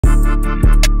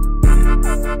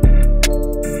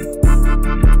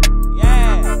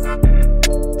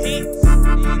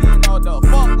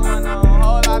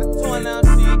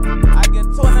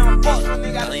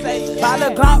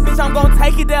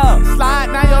it there. Slide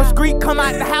down your street, come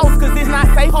out the house, cause it's not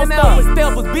safe in there. Post up with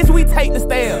steppers, bitch, we take the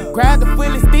stairs. Grab the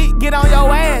fully stick, get on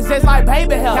your ass, just like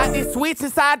baby hell. Got this switch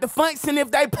inside the function,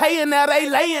 if they payin' there, they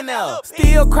layin' there.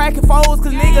 Still cracking foes,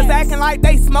 cause niggas acting like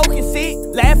they smoking shit.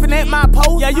 Laughing at my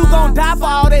post, yeah, you gon' die for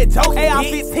all that joke.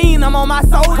 AR-15, I'm on my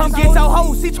soul. Come get your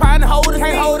hoe, she tryna hold a stick.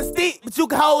 Can't hold a stick, but you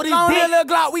can hold it. On that little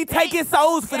Glock, we taking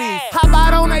souls for this. Hop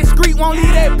out on that street, won't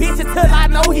leave that bitch until I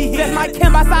know he hit. Just might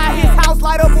camp outside his house,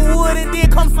 light up a wood, and then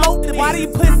come smoke the. Why these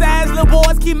pussy-ass little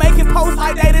boys keep making posts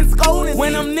like they done scolded?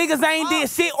 When them niggas ain't did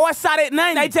shit or shot at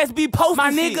nothing, they just be posting.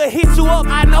 My nigga hit you up,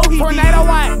 I know he tornado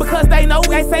white, because they know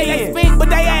we say they spent, but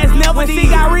they ass never. When she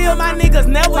got real, my niggas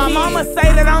never. My mama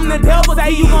say that I'm the devil.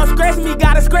 Say you gon' scratch me,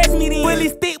 gotta scratch me then. Willie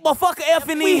stick, but fuck a F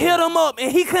and we hit him up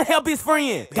and he couldn't help his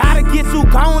friend. Gotta get you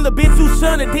gone, the bitch you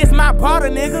shouldn't. This my brother,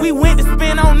 nigga. We went to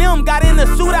spin on them, got in the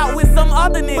shootout with some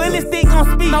other niggas. Willie stick gon'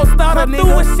 speak, no stutter, nigga.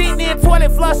 Through with shit, then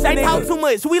toilet flush. They talk too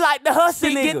much, we like the hustle,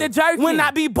 nigga. Get the jerky, when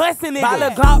I be bustin' nigga. By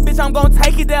the Glock, bitch, I'm gon'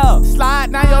 take it there.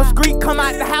 Slide down your street, come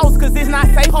out the house, cause it's not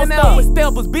safe in there. Post up with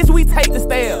steppers, bitch, we take the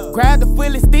stairs. Grab the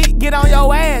fully stick, get on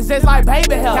your ass, just like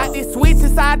baby hell. Got this switch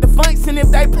inside the function,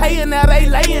 if they payin' there, they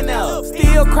layin' there.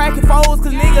 Still cracking foes,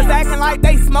 cause niggas acting like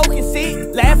they smoking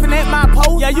shit. Laughing at my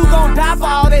post, yeah, you gon' die for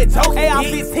all that joke.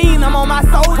 AR-15, I'm on my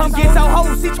soul. Come get your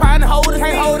hoe, she tryna hold a stick.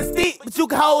 Can't hold a stick, but you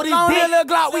can hold it. On that little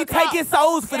Glock, we taking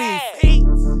souls for this.